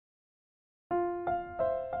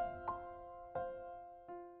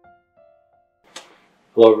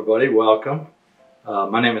Hello everybody, welcome.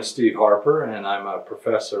 My name is Steve Harper and I'm a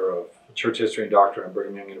professor of church history and doctrine at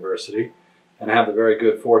Brigham Young University. And I have the very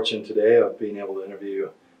good fortune today of being able to interview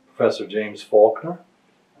Professor James Faulconer.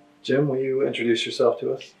 Jim, will you introduce yourself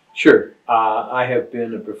to us? Sure. I have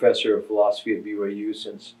been a professor of philosophy at BYU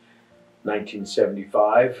since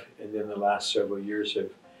 1975, and then the last several years have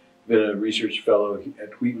been a research fellow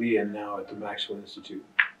at Wheatley and now at the Maxwell Institute.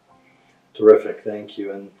 Terrific, thank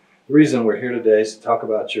you. And the reason we're here today is to talk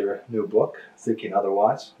about your new book, Thinking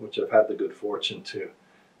Otherwise, which I've had the good fortune to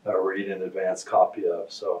read an advanced copy of.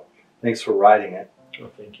 So thanks for writing it.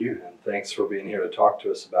 Well, thank you. And thanks for being here to talk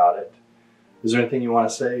to us about it. Is there anything you want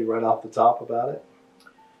to say right off the top about it?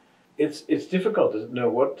 It's difficult to know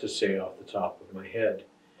what to say off the top of my head.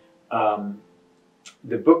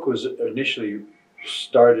 The book was initially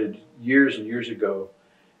started years and years ago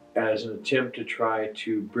as an attempt to try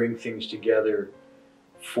to bring things together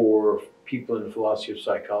for people in the philosophy of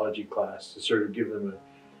psychology class, to sort of give them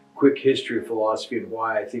a quick history of philosophy and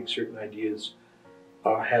why I think certain ideas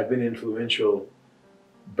have been influential,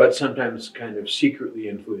 but sometimes kind of secretly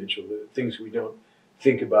influential, the things we don't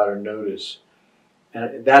think about or notice.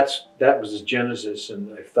 And that was the genesis,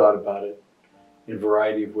 and I've thought about it in a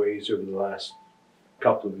variety of ways over the last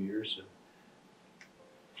couple of years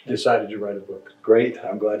and decided to write a book. Great,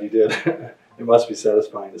 I'm glad you did. It must be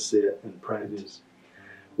satisfying to see it in print. It is.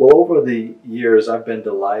 Well, over the years, I've been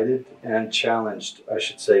delighted and challenged, I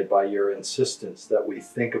should say, by your insistence that we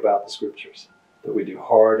think about the scriptures, that we do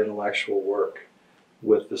hard intellectual work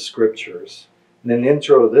with the scriptures. And in the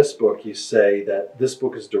intro of this book, you say that this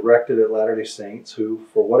book is directed at Latter-day Saints who,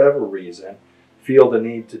 for whatever reason, feel the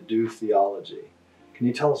need to do theology. Can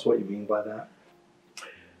you tell us what you mean by that?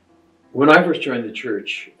 When I first joined the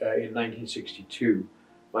church in 1962,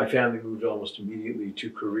 my family moved almost immediately to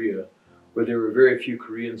Korea, where there were very few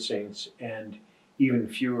Korean saints and even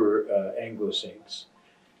fewer Anglo saints.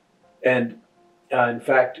 And in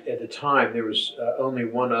fact, at the time, there was only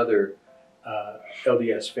one other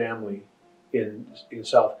LDS family in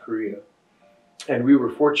South Korea. And we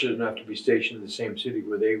were fortunate enough to be stationed in the same city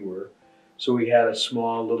where they were. So we had a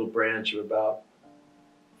small little branch of about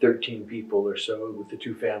 13 people or so with the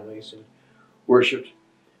two families and worshipped.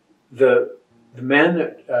 The man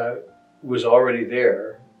that was already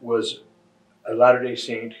there was a Latter-day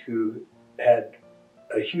Saint who had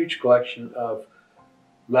a huge collection of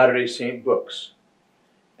Latter-day Saint books.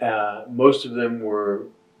 Most of them were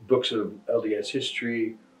books of LDS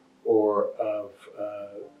history or of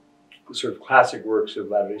sort of classic works of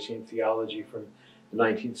Latter-day Saint theology from the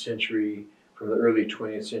 19th century, from the early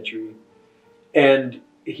 20th century. And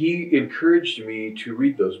he encouraged me to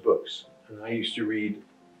read those books. And I used to read,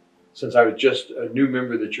 since I was just a new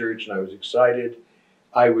member of the church and I was excited,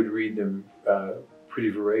 I would read them pretty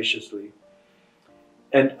voraciously.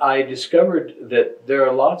 And I discovered that there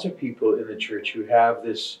are lots of people in the church who have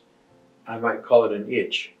this, I might call it an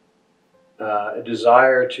itch, a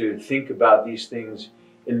desire to think about these things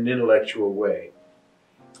in an intellectual way.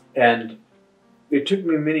 And it took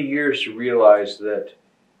me many years to realize that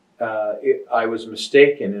I was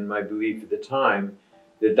mistaken in my belief at the time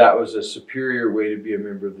that that was a superior way to be a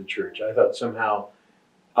member of the church. I thought somehow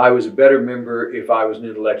I was a better member if I was an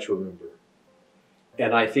intellectual member.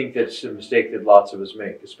 And I think that's a mistake that lots of us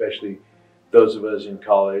make, especially those of us in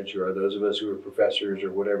college or those of us who are professors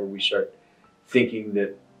or whatever. We start thinking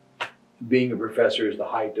that being a professor is the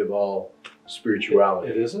height of all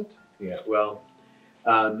spirituality. It isn't? Yeah, well,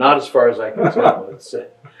 not as far as I can tell.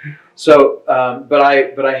 But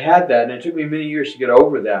I had that, and it took me many years to get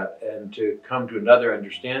over that and to come to another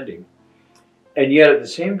understanding. And yet, at the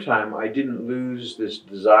same time, I didn't lose this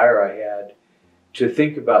desire I had to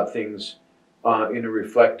think about things in a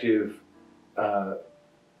reflective,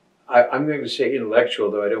 I'm going to say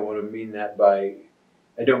intellectual, though I don't want to mean that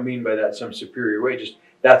I don't mean by that some superior way, just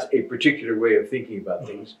that's a particular way of thinking about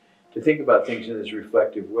things, to think about things in this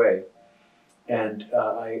reflective way. And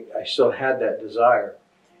I still had that desire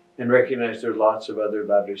and recognized there are lots of other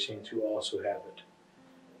Latter-day Saints who also have it.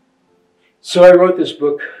 So I wrote this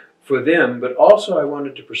book for them, but also I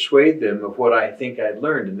wanted to persuade them of what I think I'd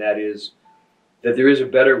learned, and that is that there is a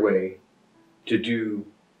better way to do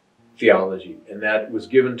theology, and that was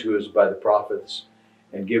given to us by the prophets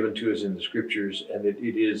and given to us in the scriptures, and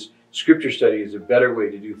that scripture study is a better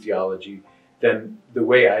way to do theology than the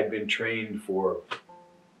way I'd been trained for,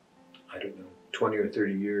 I don't know, 20 or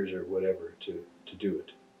 30 years or whatever to do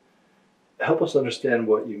it. Help us understand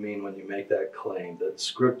what you mean when you make that claim, that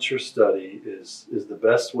scripture study is the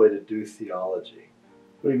best way to do theology.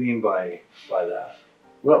 What do you mean by that?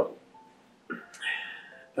 Well,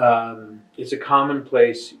 it's a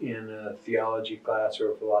commonplace in a theology class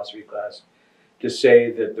or a philosophy class to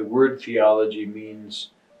say that the word theology means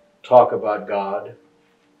talk about God,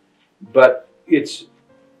 but it's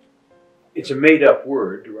a made-up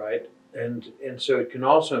word, right? And so it can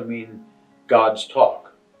also mean God's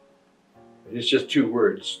talk. It's just two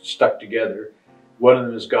words stuck together. One of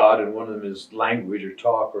them is God and one of them is language or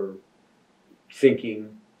talk or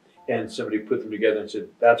thinking. And somebody put them together and said,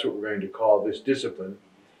 that's what we're going to call this discipline.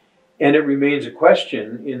 And it remains a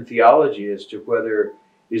question in theology as to whether,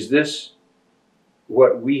 is this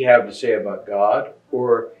what we have to say about God,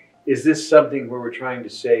 or is this something where we're trying to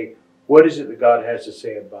say, what is it that God has to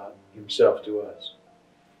say about himself to us?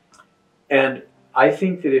 And I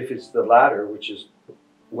think that if it's the latter, which is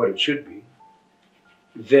what it should be,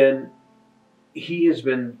 then he has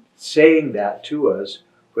been saying that to us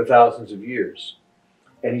for thousands of years.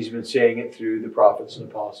 And he's been saying it through the prophets and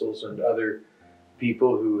apostles and other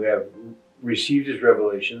people who have received his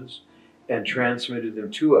revelations and transmitted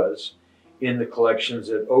them to us in the collections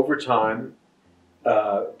that over time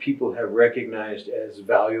people have recognized as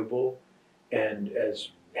valuable and as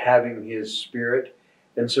having his spirit.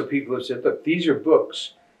 And so people have said, look, these are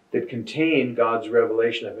books that contain God's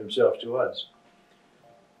revelation of himself to us.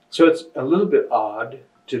 So it's a little bit odd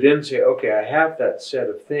to then say, okay, I have that set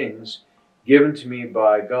of things given to me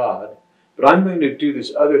by God, but I'm going to do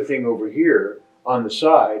this other thing over here on the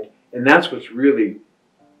side, and that's what's really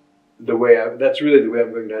the way I'm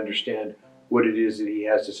going to understand what it is that he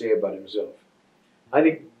has to say about himself. I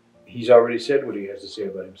think he's already said what he has to say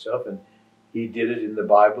about himself, and he did it in the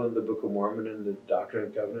Bible, in the Book of Mormon, and the Doctrine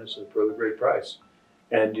and Covenants, and the Pearl of Great Price,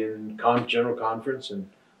 and in General Conference, and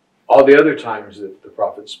all the other times that the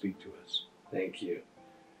prophets speak to us. Thank you.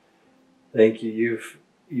 Thank you.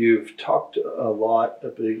 You've talked a lot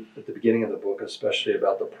at the beginning of the book, especially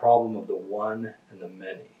about the problem of the one and the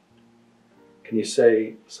many. Can you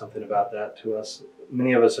say something about that to us?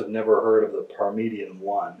 Many of us have never heard of the Parmenidean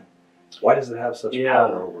one. Why does it have such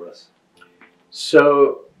power over us?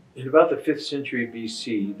 So, in about the 5th century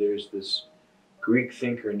BC, there's this Greek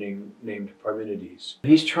thinker named Parmenides.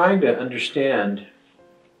 He's trying to understand,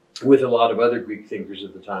 with a lot of other Greek thinkers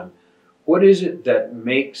at the time, what is it that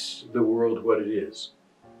makes the world what it is?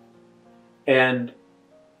 And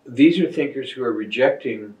these are thinkers who are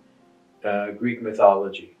rejecting Greek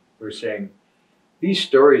mythology. Who are saying, these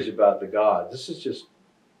stories about the gods, this is just,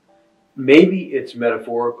 maybe it's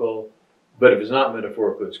metaphorical, but if it's not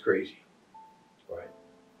metaphorical, it's crazy. Right?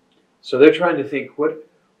 So they're trying to think, what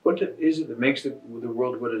is it that makes the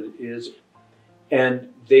world what it is? And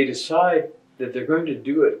they decide that they're going to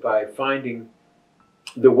do it by finding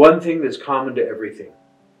the one thing that's common to everything.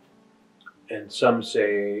 And some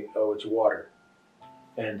say, oh, it's water.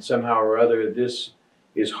 And somehow or other, this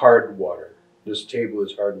is hard water. This table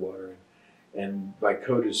is hard water. And my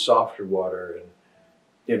coat is softer water. And,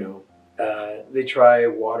 you know, they try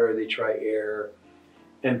water, they try air.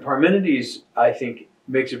 And Parmenides, I think,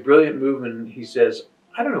 makes a brilliant move, and he says,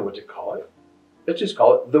 I don't know what to call it. Let's just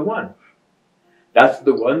call it the one. That's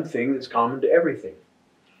the one thing that's common to everything.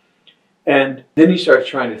 And then he starts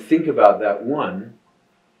trying to think about that one,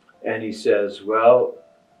 and he says, well,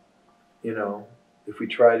 you know, if we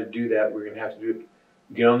try to do that, we're going to have to do it.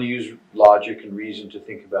 We can only use logic and reason to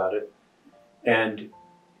think about it. And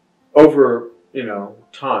over,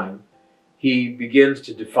 time, he begins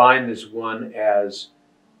to define this one as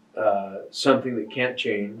something that can't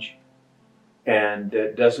change and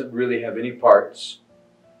that doesn't really have any parts.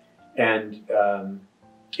 And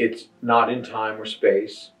it's not in time or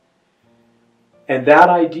space. And that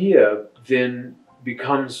idea then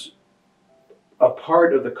becomes a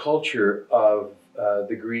part of the culture of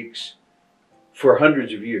the Greeks for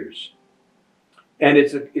hundreds of years. And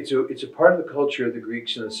it's a part of the culture of the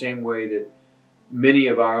Greeks in the same way that many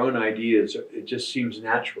of our own ideas, it just seems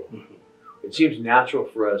natural. Mm-hmm. It seems natural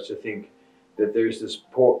for us to think that there's this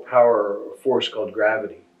power or force called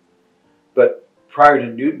gravity. But prior to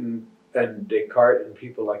Newton and Descartes and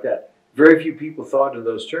people like that, very few people thought in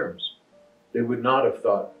those terms. They would not have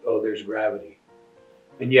thought, oh, there's gravity.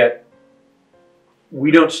 And yet,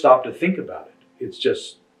 we don't stop to think about it. It's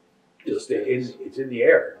just, it's in the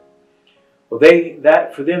air. Well,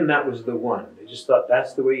 for them, that was the one. They just thought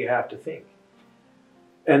that's the way you have to think.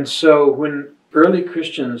 And so when early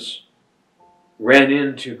Christians ran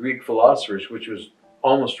into Greek philosophers, which was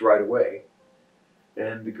almost right away,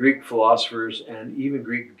 and the Greek philosophers and even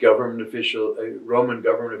Greek government officials, Roman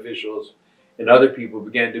government officials, and other people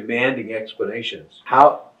began demanding explanations.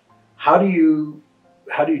 How do you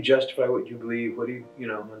justify what you believe? What do you,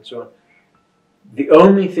 and so on? the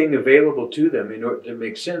only thing available to them in order to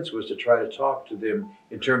make sense was to try to talk to them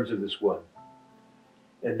in terms of this one.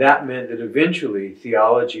 And that meant that eventually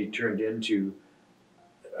theology turned into,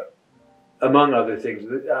 among other things,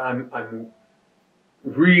 I'm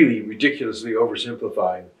really ridiculously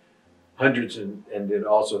oversimplifying hundreds and then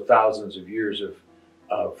also thousands of years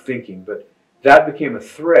of thinking, but that became a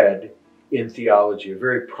thread in theology, a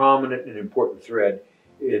very prominent and important thread,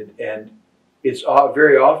 and it's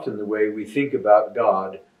very often the way we think about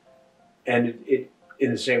God, and it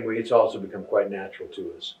in the same way it's also become quite natural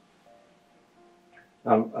to us.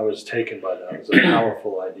 I was taken by that. It was a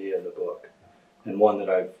powerful idea in the book, and one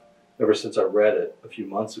that ever since I read it a few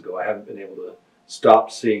months ago, I haven't been able to stop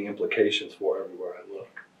seeing implications for everywhere I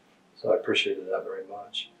look. So I appreciated that very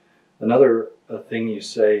much. Another thing you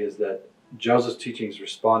say is that Joseph's teachings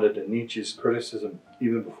responded to Nietzsche's criticism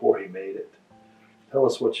even before he made it. Tell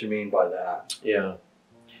us what you mean by that. Yeah.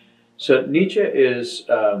 So Nietzsche's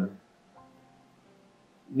a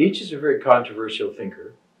very controversial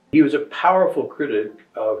thinker. He was a powerful critic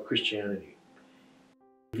of Christianity.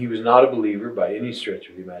 He was not a believer by any stretch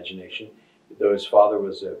of the imagination, though his father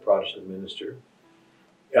was a Protestant minister.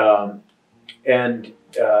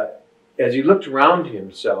 As he looked around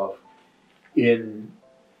himself in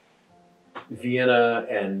Vienna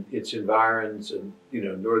and its environs, and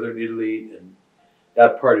northern Italy and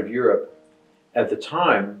that part of Europe, at the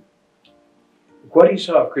time, what he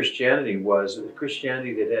saw of Christianity was that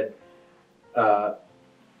Christianity that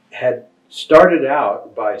had started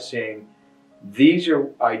out by saying, these are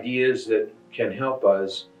ideas that can help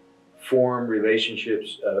us form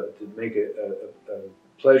relationships to make a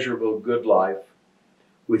pleasurable, good life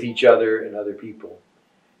with each other and other people.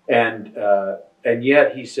 And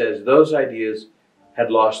yet, he says, those ideas had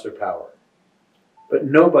lost their power. But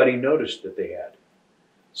nobody noticed that they had.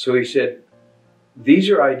 So he said, these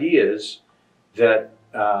are ideas that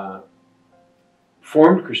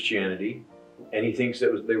formed Christianity, and he thinks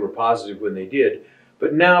that they were positive when they did.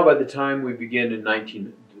 But now, by the time we begin in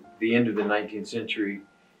the end of the 19th century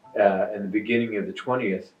and the beginning of the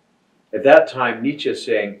 20th, at that time, Nietzsche is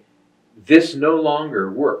saying, this no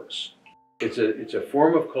longer works. It's a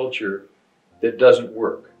form of culture that doesn't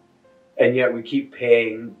work. And yet we keep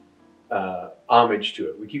paying homage to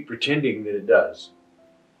it. We keep pretending that it does.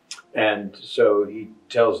 And so he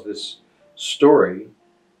tells this story,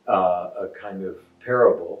 a kind of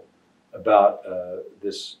parable, about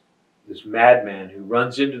this madman who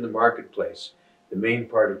runs into the marketplace, the main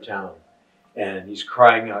part of town, and he's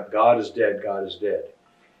crying out, God is dead, God is dead.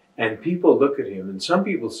 And people look at him, and some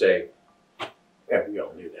people say, yeah, we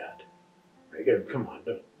all knew that. Right? Come on,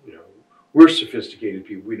 we're sophisticated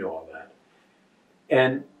people, we know all that.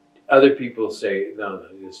 And other people say, no,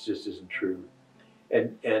 this just isn't true.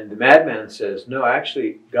 And the madman says, no,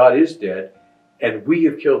 actually, God is dead, and we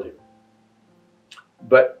have killed him.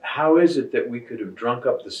 But how is it that we could have drunk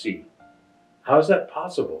up the sea? How is that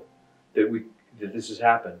possible that this has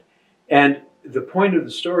happened? And the point of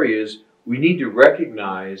the story is we need to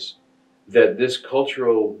recognize that this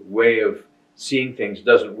cultural way of seeing things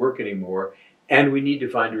doesn't work anymore, and we need to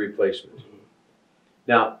find a replacement.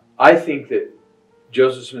 Now, I think that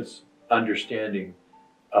Joseph Smith's understanding,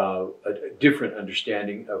 a different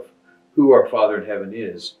understanding of who our Father in heaven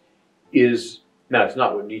is, now it's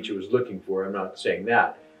not what Nietzsche was looking for, I'm not saying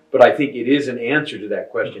that, but I think it is an answer to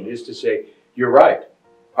that question, is to say, you're right,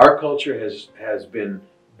 our culture has been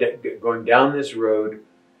going down this road,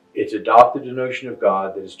 it's adopted a notion of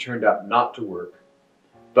God that has turned out not to work,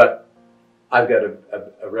 but I've got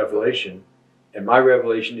a revelation, and my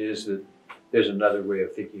revelation is that there's another way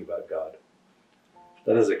of thinking about God.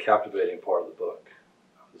 That is a captivating part of the book.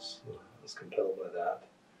 I was compelled by that.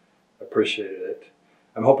 I appreciated it.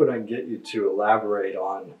 I'm hoping I can get you to elaborate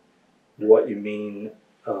on what you mean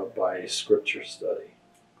by scripture study.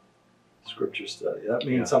 Scripture study. That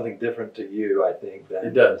means something different to you, I think, than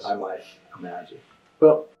it does. I might imagine.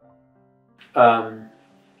 Well,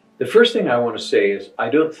 the first thing I want to say is I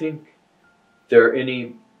don't think there are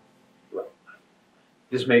any, well,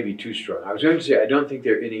 this may be too strong. I was going to say I don't think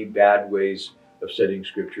there are any bad ways of studying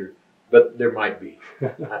Scripture, but there might be.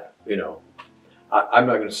 I'm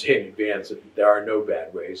not going to say in advance that there are no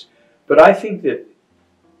bad ways, but I think that,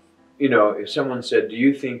 if someone said, do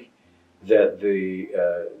you think that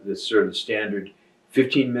the sort of standard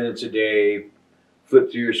 15 minutes a day,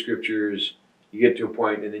 flip through your scriptures, you get to a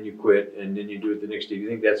point and then you quit and then you do it the next day, do you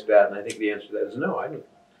think that's bad? And I think the answer to that is no. I think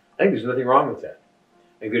there's nothing wrong with that.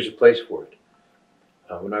 I think there's a place for it.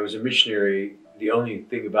 When I was a missionary, the only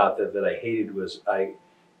thing about that I hated was I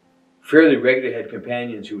fairly regularly had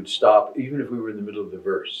companions who would stop even if we were in the middle of the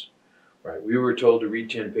verse. Right? We were told to read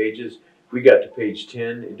 10 pages. we got to page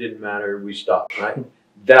 10, it didn't matter, we stopped. Right?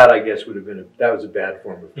 That, I guess, would have been that was a bad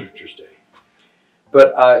form of scripture study.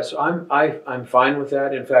 But so I'm fine with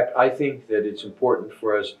that. In fact, I think that it's important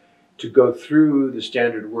for us to go through the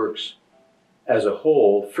standard works as a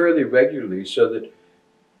whole fairly regularly, so that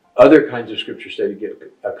other kinds of scripture study get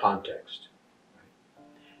a context.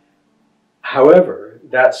 However,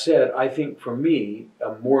 that said, I think for me,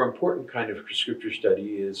 a more important kind of scripture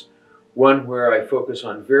study is one where I focus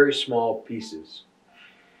on very small pieces.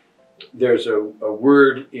 There's a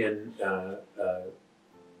word in, I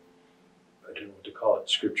don't know what to call it,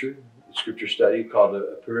 scripture study, called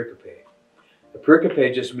a pericope. A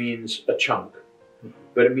pericope just means a chunk,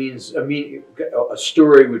 but it means, a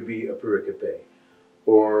story would be a pericope,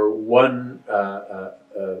 or one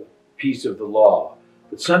piece of the law,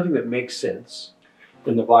 but something that makes sense.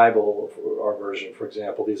 In the Bible, our version, for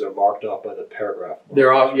example, these are marked off by the paragraph markers.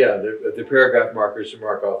 They're off, yeah, the paragraph markers are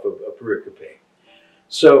marked off of a pericope.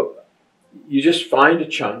 So you just find a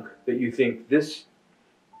chunk that you think this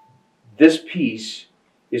piece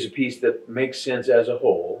is a piece that makes sense as a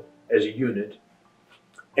whole, as a unit,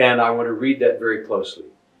 and I want to read that very closely.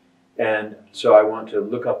 And so I want to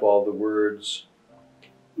look up all the words,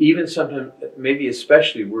 even sometimes, maybe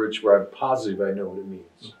especially words where I'm positive I know what it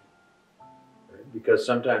means. Right? Because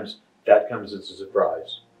sometimes that comes as a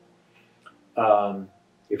surprise.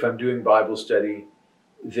 If I'm doing Bible study,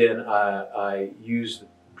 then I use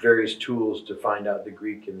various tools to find out the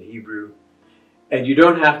Greek and the Hebrew. And you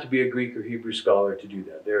don't have to be a Greek or Hebrew scholar to do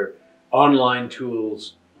that. There are online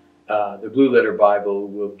tools. The Blue Letter Bible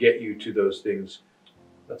will get you to those things.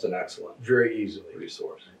 That's an excellent very easily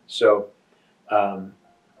resource. So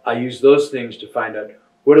I use those things to find out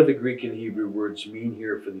what do the Greek and Hebrew words mean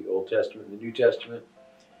here for the Old Testament and the New Testament.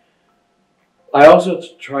 I also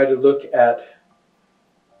try to look at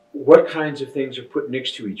what kinds of things are put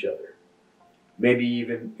next to each other. Maybe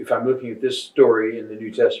even if I'm looking at this story in the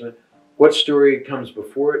New Testament, what story comes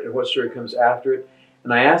before it and what story comes after it?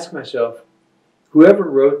 And I ask myself, whoever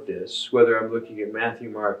wrote this, whether I'm looking at Matthew,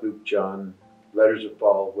 Mark, Luke, John, letters of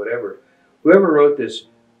Paul, whatever, whoever wrote this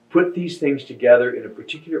put these things together in a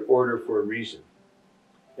particular order for a reason.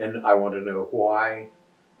 And I want to know why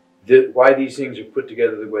these things are put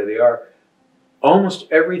together the way they are.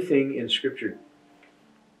 Almost everything in Scripture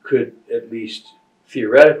could, at least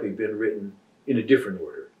theoretically, been written in a different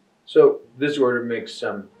order. So this order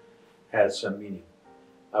has some meaning.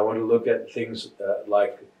 I want to look at things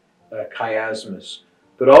like chiasmus,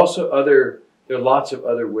 but also there are lots of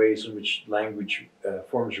other ways in which language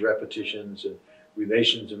forms repetitions and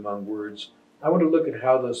relations among words. I want to look at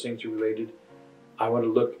how those things are related. I want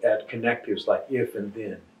to look at connectives like if and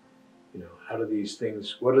then. How do these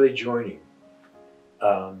things, what are they joining?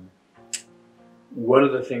 One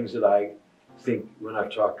of the things that I think when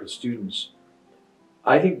I've talked with students,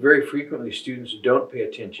 I think very frequently students don't pay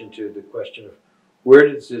attention to the question of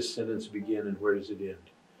where does this sentence begin and where does it end?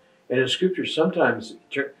 And in Scripture, sometimes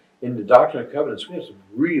in the Doctrine and Covenants, we have some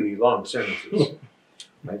really long sentences.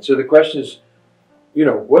 Right? So the question is,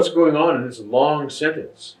 what's going on in this long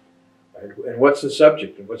sentence? Right? And what's the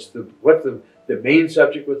subject? And what's the main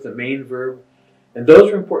subject? What's the main verb? And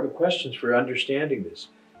those are important questions for understanding this.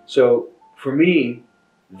 So for me,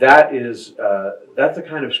 that's the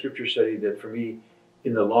kind of Scripture study that for me,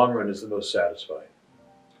 in the long run, is the most satisfying.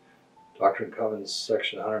 Doctrine and Covenants,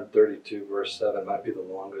 section 132, verse 7, might be the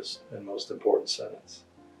longest and most important sentence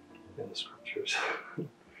in the Scriptures.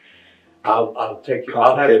 I'll have to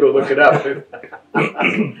go look it up.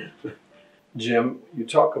 Jim, you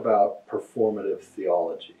talk about performative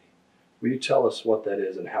theology. Will you tell us what that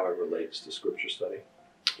is and how it relates to Scripture study?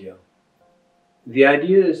 Yeah. The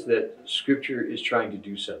idea is that Scripture is trying to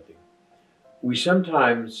do something. We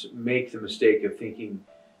sometimes make the mistake of thinking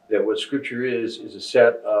that what Scripture is a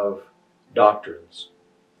set of doctrines.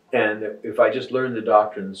 And that if I just learn the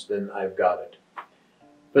doctrines, then I've got it.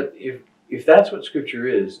 But if that's what Scripture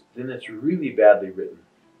is, then it's really badly written.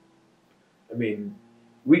 I mean,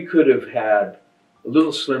 we could have had a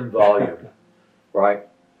little slim volume, right?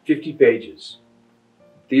 50 pages.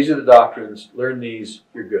 These are the doctrines. Learn these.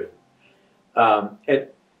 You're good. And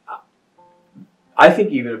I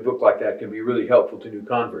think even a book like that can be really helpful to new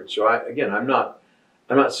converts. So I'm not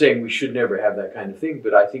saying we should never have that kind of thing,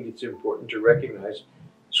 but I think it's important to recognize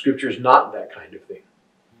Scripture is not that kind of thing.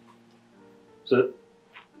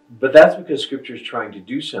 But that's because Scripture is trying to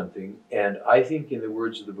do something, and I think in the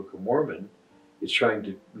words of the Book of Mormon, it's trying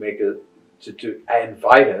to to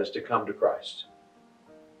invite us to come to Christ.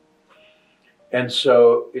 And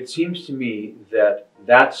so it seems to me that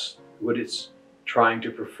that's what it's trying to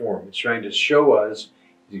perform. It's trying to show us,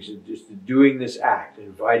 just doing this act,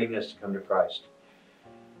 inviting us to come to Christ.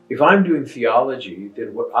 If I'm doing theology,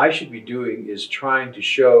 then what I should be doing is trying to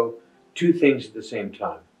show two things at the same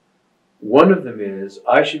time. One of them is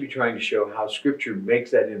I should be trying to show how Scripture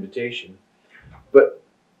makes that invitation, but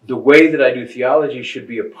the way that I do theology should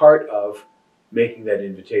be a part of making that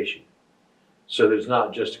invitation. So there's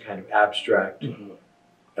not just a kind of abstract,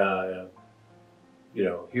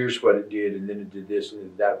 here's what it did, and then it did this and it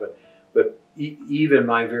did that. But even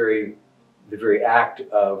the very act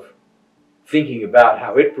of thinking about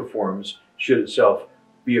how it performs should itself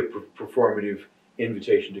be a performative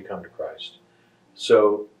invitation to come to Christ.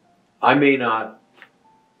 So I may not,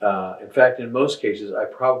 in fact, in most cases, I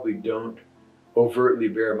probably don't overtly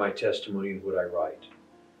bear my testimony in what I write.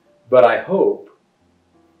 But I hope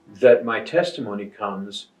that my testimony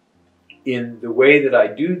comes in the way that I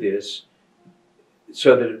do this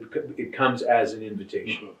so that it comes as an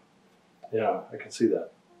invitation. Yeah, I can see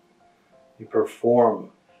that. You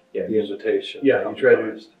perform the invitation. Yeah, you try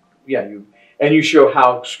to. Yeah, you show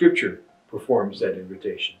how Scripture performs that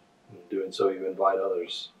invitation. In doing so, you invite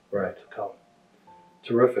others to come.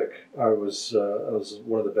 Terrific. I was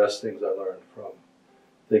one of the best things I learned from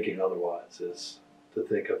thinking otherwise is to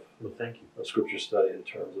think of a Scripture study in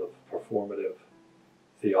terms of performative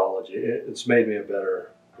theology. It's made me a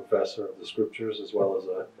better professor of the Scriptures as well as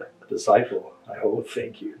a disciple, I hope.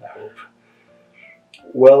 Thank you. I hope.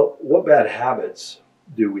 Well, what bad habits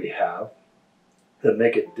do we have that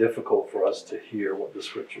make it difficult for us to hear what the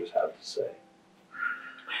Scriptures have to say?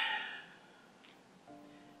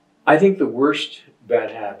 I think the worst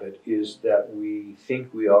bad habit is that we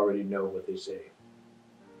think we already know what they say.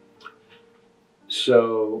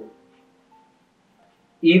 So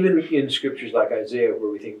even in scriptures like Isaiah,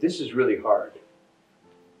 where we think this is really hard,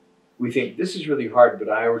 we think this is really hard, but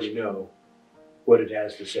I already know what it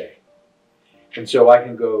has to say. And so I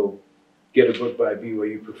can go get a book by a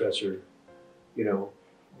BYU professor,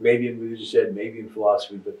 maybe in religious ed, maybe in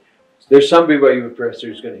philosophy, but there's some BYU professor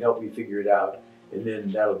who's going to help me figure it out, and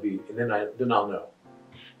then then I'll know.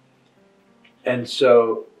 And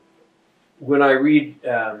so when I read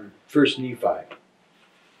First Nephi,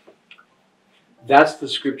 that's the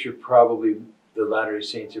scripture probably the Latter-day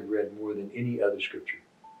Saints have read more than any other scripture,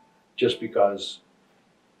 just because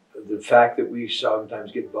the fact that we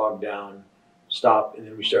sometimes get bogged down, stop, and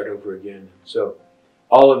then we start over again. So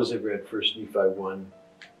all of us have read First Nephi 1,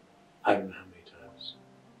 I don't know how many times.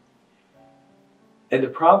 And the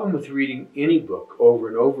problem with reading any book over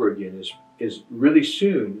and over again is really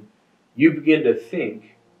soon you begin to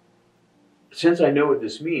think, since I know what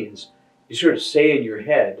this means, you sort of say in your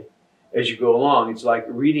head as you go along. It's like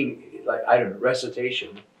reading,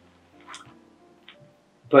 recitation.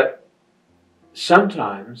 But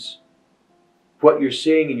sometimes what you're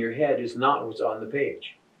saying in your head is not what's on the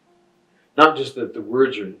page. Not just that the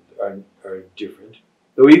words are different,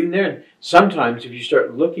 though even then, sometimes if you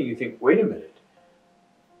start looking, you think, wait a minute,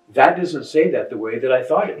 that doesn't say that the way that I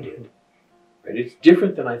thought it did. Right? It's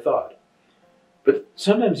different than I thought. But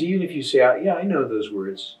sometimes even if you say, yeah, I know those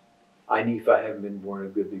words, I, Nephi, haven't been born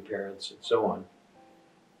of goodly parents, and so on,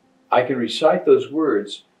 I can recite those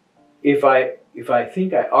words. If I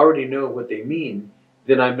think I already know what they mean,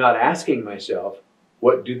 then I'm not asking myself,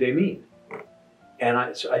 what do they mean? And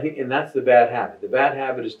I think that's the bad habit. The bad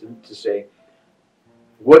habit is to say,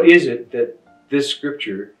 what is it that this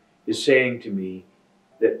scripture is saying to me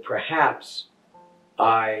that perhaps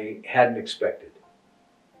I hadn't expected?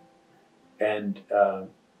 And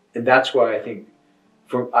that's why I think,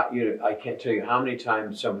 I can't tell you how many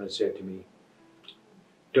times someone has said to me,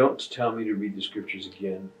 "Don't tell me to read the scriptures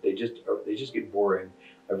again. They just get boring.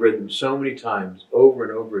 I've read them so many times, over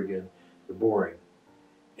and over again. They're boring."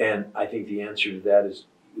 And I think the answer to that is,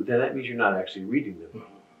 then that means you're not actually reading them.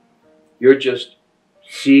 You're just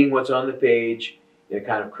seeing what's on the page in a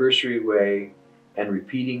kind of cursory way and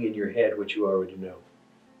repeating in your head what you already know.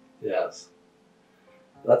 Yes,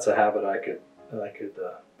 that's a habit I could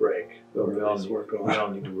break. Well, we all need to work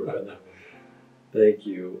on that. Thank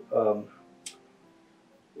you.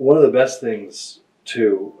 One of the best things,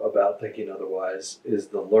 too, about thinking otherwise is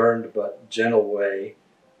the learned but gentle way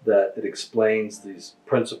that it explains these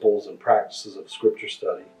principles and practices of Scripture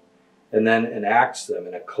study and then enacts them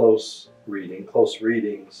in a close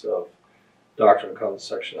readings of Doctrine and Covenants,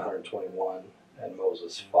 section 121 and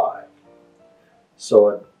Moses 5. So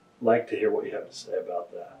I'd like to hear what you have to say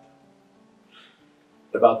about that.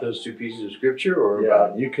 About those two pieces of scripture, or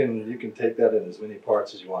about you can take that in as many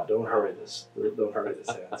parts as you want. Don't hurry this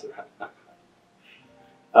answer.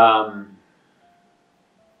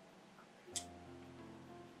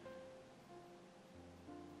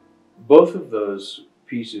 Both of those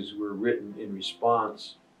pieces were written in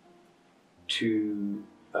response to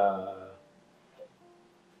a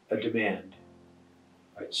demand.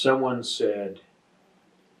 Right? Someone said,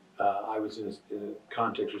 I was in a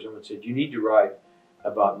context where someone said, you need to write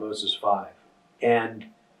about Moses 5. And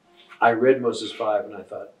I read Moses 5 and I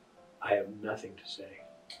thought, I have nothing to say.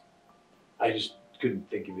 I just couldn't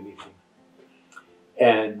think of anything.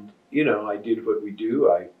 And, you know, I did what we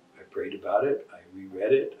do. I prayed about it. I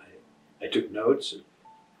reread it. I took notes. And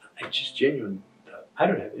I just genuinely thought, I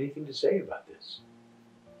don't have anything to say about this.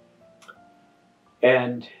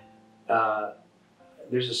 And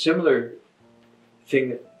there's a similar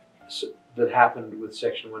thing that happened with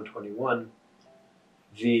section 121.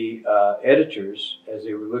 The editors, as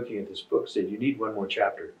they were looking at this book, said, you need one more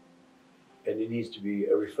chapter. And it needs to be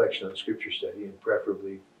a reflection on scripture study, and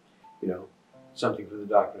preferably, you know, something from the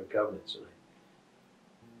Doctrine and Covenants. And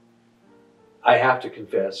I have to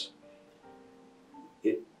confess,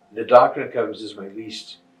 the Doctrine and Covenants is my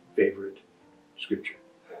least favorite scripture.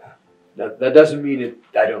 Now, that doesn't mean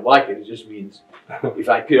I don't like it. It just means if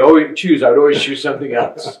I could always choose, I would always choose something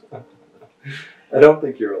else. I don't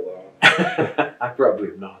think you're alone. I probably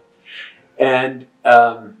am not. And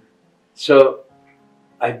so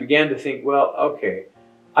I began to think, well, okay,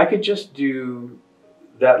 I could just do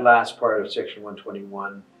that last part of section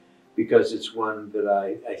 121 because it's one that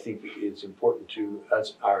I think is important to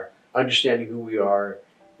us, our understanding who we are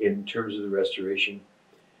in terms of the restoration.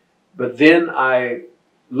 But then I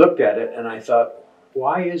looked at it and I thought,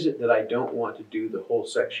 why is it that I don't want to do the whole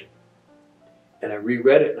section? And I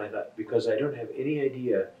reread it and I thought, because I don't have any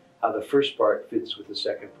idea how the first part fits with the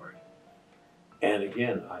second part. And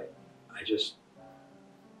again, I just,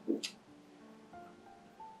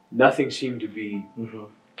 nothing seemed to be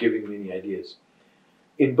giving me any ideas.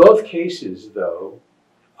 In both cases, though,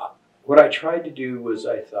 what I tried to do was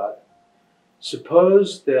I thought,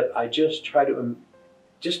 suppose that I just try to,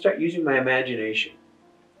 just start using my imagination.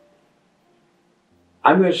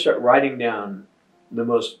 I'm going to start writing down the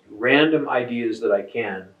most random ideas that I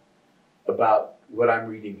can about what I'm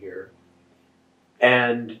reading here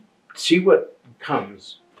and see what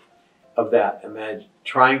comes of that.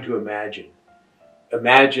 Trying to imagine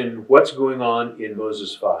what's going on in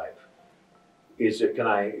Moses 5. Is it,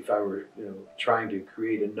 if I were, you know, trying to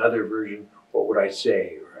create another version, what would I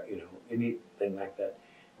say, or, you know, anything like that.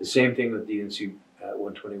 The same thing with D&C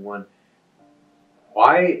 121.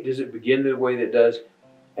 Why does it begin the way that it does,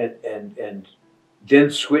 and then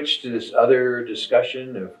switch to this other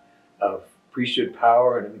discussion of priesthood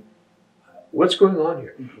power, and what's going on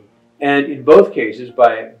here? And in both cases,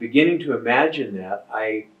 by beginning to imagine that,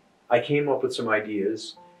 I came up with some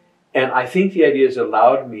ideas, and I think the ideas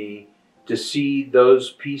allowed me to see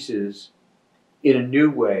those pieces in a new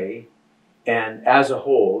way, and as a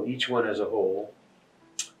whole, each one as a whole,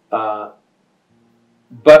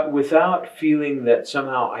 but without feeling that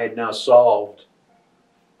somehow I had now solved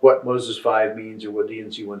what Moses 5 means or what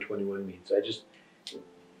D&C 121 means.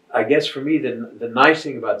 I guess for me, the nice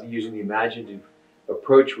thing about using the imaginative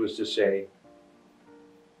approach was to say,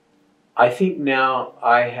 I think now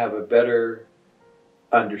I have a better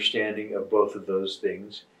understanding of both of those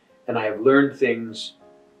things, and I have learned things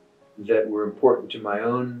that were important to my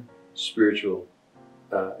own spiritual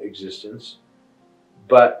existence,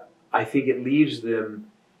 but I think it leaves them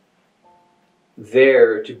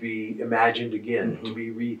there to be imagined again, to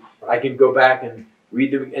be I can go back and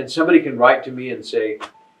read them, and somebody can write to me and say,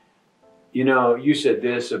 you know, you said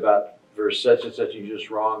this about verse such and such, and you're just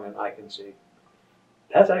wrong, and I can say,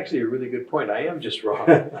 that's actually a really good point. I am just wrong.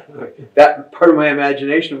 That part of my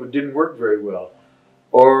imagination didn't work very well.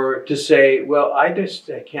 Or to say, well, I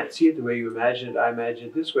can't see it the way you imagine it. I imagine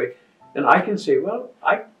it this way. And I can say, well,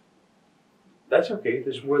 that's okay.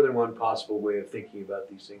 There's more than one possible way of thinking about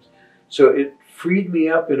these things. So it freed me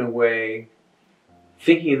up in a way,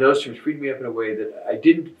 thinking in those terms freed me up in a way that I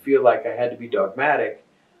didn't feel like I had to be dogmatic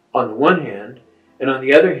on the one hand, and on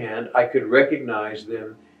the other hand, I could recognize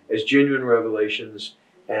them as genuine revelations,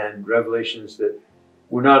 and revelations that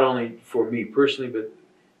were not only for me personally, but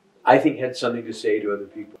I think had something to say to other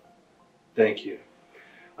people. Thank you.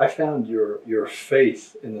 I found your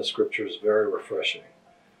faith in the scriptures very refreshing.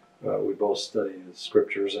 We both study the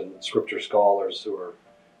scriptures, and scripture scholars who are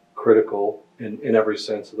critical in every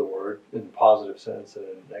sense of the word, in a positive sense and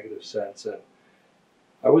in a negative sense. And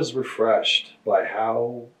I was refreshed by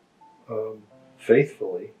how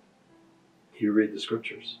faithfully you read the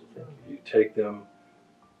scriptures. You take them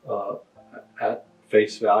at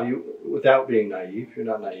face value without being naive. You're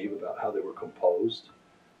not naive about how they were composed,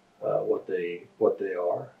 what they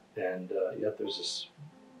are, and yet there's this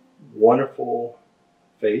wonderful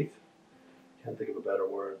faith. Can't think of a better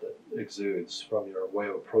exudes from your way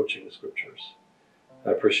of approaching the scriptures.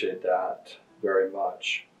 I appreciate that very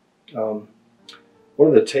much. One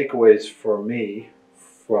of the takeaways for me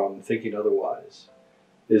from thinking otherwise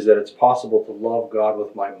is that it's possible to love God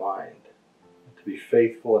with my mind, to be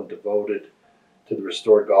faithful and devoted to the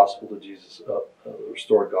restored gospel of Jesus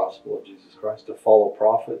Christ, to follow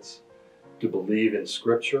prophets, to believe in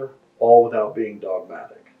Scripture, all without being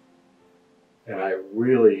dogmatic. And I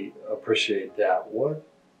really appreciate that. What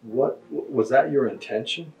was that your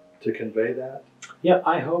intention to convey that? Yeah,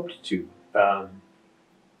 I hoped to.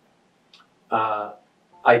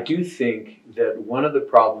 I do think that one of the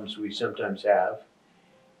problems we sometimes have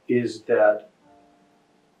is that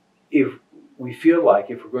if we feel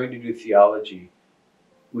like if we're going to do theology,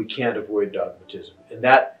 we can't avoid dogmatism. And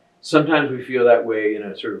that sometimes we feel that way in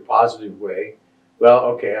a sort of positive way. Well,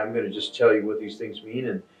 okay, I'm going to just tell you what these things mean,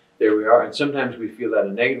 and there we are. And sometimes we feel that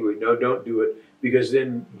in a negative way. No, don't do it, because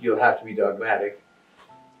then you'll have to be dogmatic.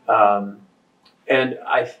 And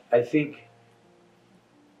I think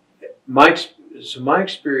my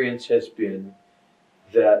experience has been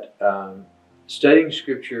that studying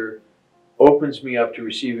Scripture opens me up to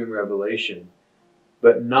receiving revelation,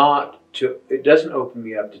 but it doesn't open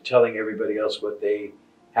me up to telling everybody else what they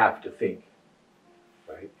have to think,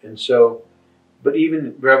 right? And so, but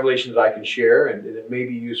even revelation that I can share, and it may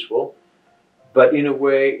be useful, but in a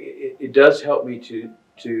way, it does help me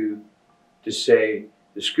to say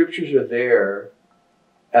the Scriptures are there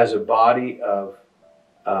as a body of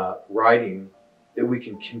writing that we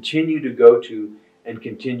can continue to go to and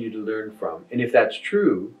continue to learn from. And if that's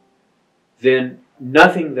true, then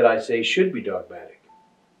nothing that I say should be dogmatic.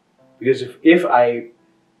 Because if I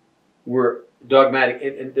were dogmatic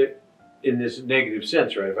in this negative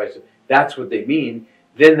sense, right? If I said that's what they mean,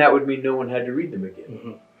 then that would mean no one had to read them again.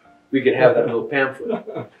 Mm-hmm. We could have that little pamphlet.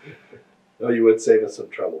 Oh, you would save us some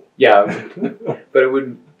trouble. Yeah, but it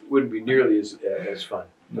wouldn't be nearly as fun.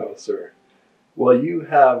 No, sir. Well, you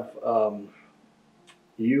have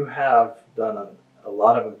done a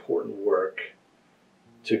lot of important work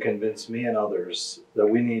to convince me and others that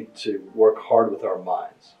we need to work hard with our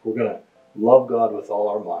minds. We're going to love God with all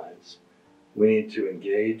our minds. We need to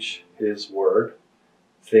engage His Word,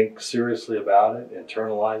 think seriously about it,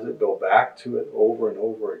 internalize it, go back to it over and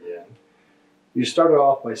over again. You started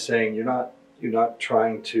off by saying you're not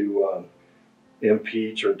trying to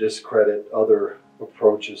impeach or discredit other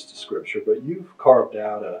approaches to Scripture, but you've carved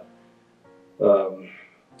out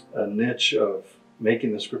a niche of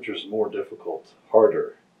making the Scriptures more difficult,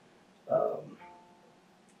 harder.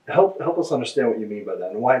 Help us understand what you mean by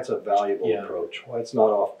that and why it's a valuable approach, why it's not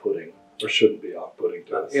off-putting or shouldn't be off-putting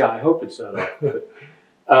to us. Yeah, I hope it's not off-putting.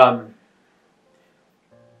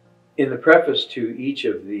 In the preface to each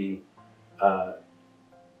of the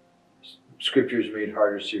Scriptures Made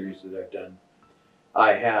Harder series that I've done,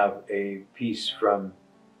 I have a piece from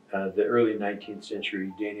the early 19th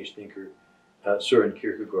century Danish thinker Søren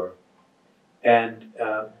Kierkegaard. And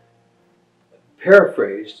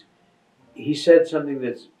paraphrased, he said something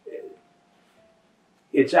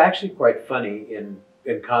it's actually quite funny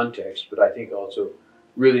in context, but I think also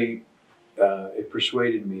really it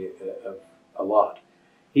persuaded me a lot.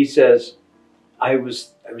 He says, I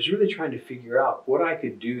was really trying to figure out what I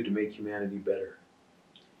could do to make humanity better.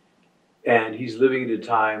 And he's living at a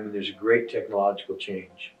time when there's a great technological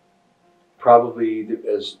change. Probably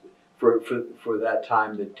as for that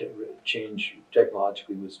time, the change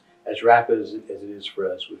technologically was as rapid as it is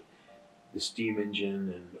for us with the steam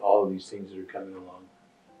engine and all of these things that are coming along.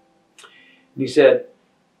 And he said,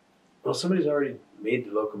 well, somebody's already made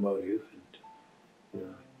the locomotive,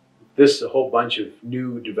 and this a whole bunch of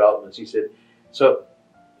new developments. He said, so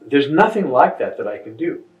there's nothing like that I can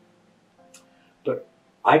do. But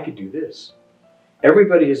I could do this.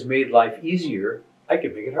 Everybody has made life easier. I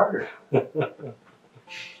could make it harder.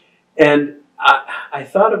 And I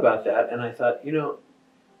thought about that, and I thought,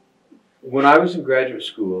 when I was in graduate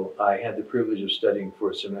school, I had the privilege of studying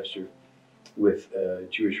for a semester with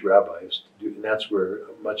Jewish rabbis, and that's where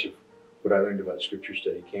much of what I learned about Scripture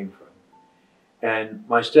study came from. And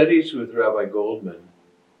my studies with Rabbi Goldman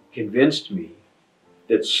convinced me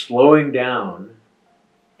that slowing down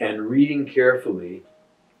and reading carefully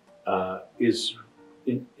is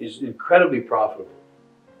incredibly profitable.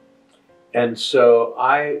 And so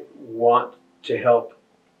I want to help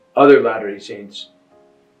other Latter-day Saints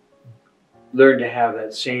learn to have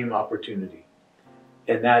that same opportunity.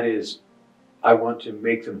 And that is, I want to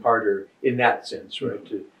make them harder in that sense, right?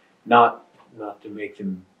 To not to make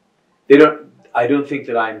them, I don't think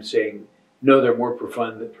that I'm saying, no, they're more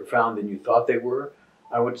profound than you thought they were.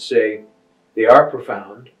 I want to say they are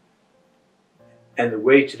profound, And the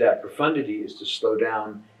way to that profundity is to slow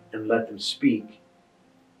down and let them speak,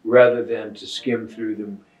 rather than to skim through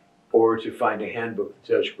them or to find a handbook that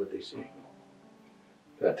tells you what they say.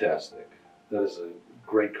 Fantastic. That is a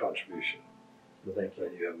great contribution Well, thank you.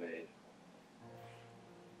 that you have made.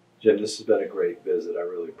 Jim, this has been a great visit. I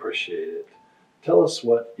really appreciate it. Tell us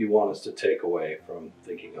what you want us to take away from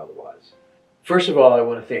Thinking Otherwise. First of all, I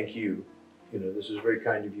want to thank you. This is very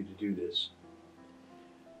kind of you to do this.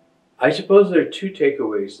 I suppose there are two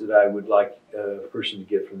takeaways that I would like a person to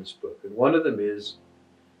get from this book. And one of them is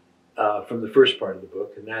from the first part of the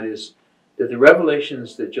book, and that is that the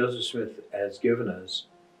revelations that Joseph Smith has given us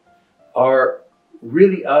are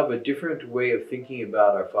really of a different way of thinking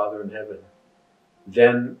about our Father in heaven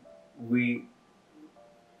than we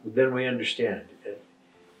understand.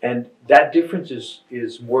 And that difference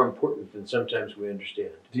is more important than sometimes we understand.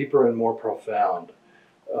 Deeper and more profound,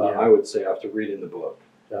 Yeah. I would say, after reading the book.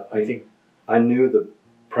 I think I knew the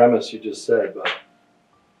premise you just said, but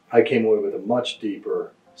I came away with a much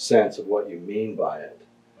deeper sense of what you mean by it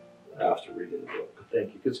after reading the book.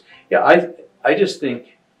 Thank you. Because I just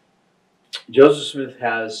think Joseph Smith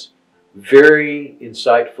has very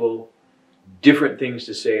insightful, different things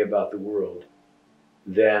to say about the world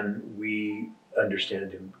than we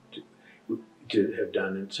understand him to have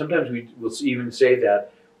done. And sometimes we will even say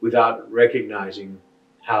that without recognizing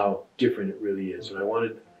how different it really is.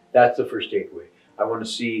 And that's the first takeaway. I want to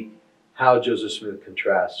see how Joseph Smith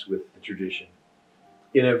contrasts with the tradition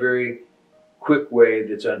in a very quick way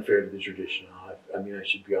that's unfair to the tradition. I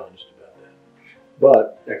should be honest about that.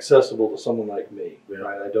 But accessible to someone like me, Yeah.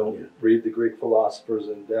 right? I don't read the Greek philosophers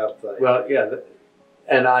in depth.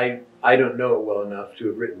 And I don't know it well enough to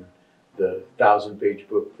have written the 1,000-page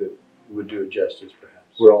book that would do it justice,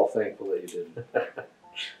 perhaps. We're all thankful that you didn't.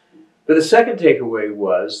 But the second takeaway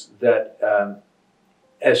was that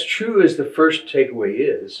as true as the first takeaway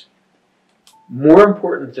is, more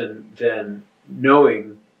important than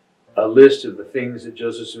knowing a list of the things that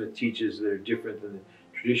Joseph Smith teaches that are different than the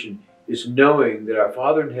tradition is knowing that our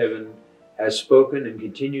Father in heaven has spoken and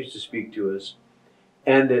continues to speak to us,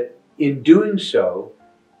 and that in doing so,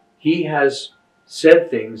 he has said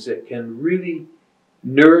things that can really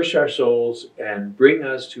nourish our souls and bring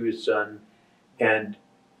us to his Son, and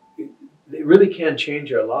it really can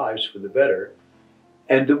change our lives for the better.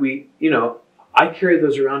 And that I carry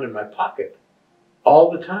those around in my pocket all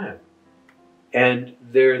the time. And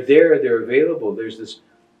they're there, they're available. There's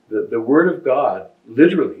the Word of God,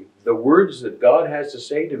 literally, the words that God has to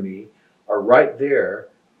say to me are right there,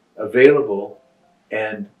 available,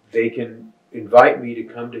 and they can invite me to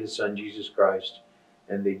come to his Son, Jesus Christ.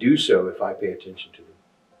 And they do so if I pay attention to them.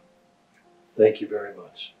 Thank you very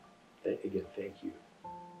much. Again, thank you.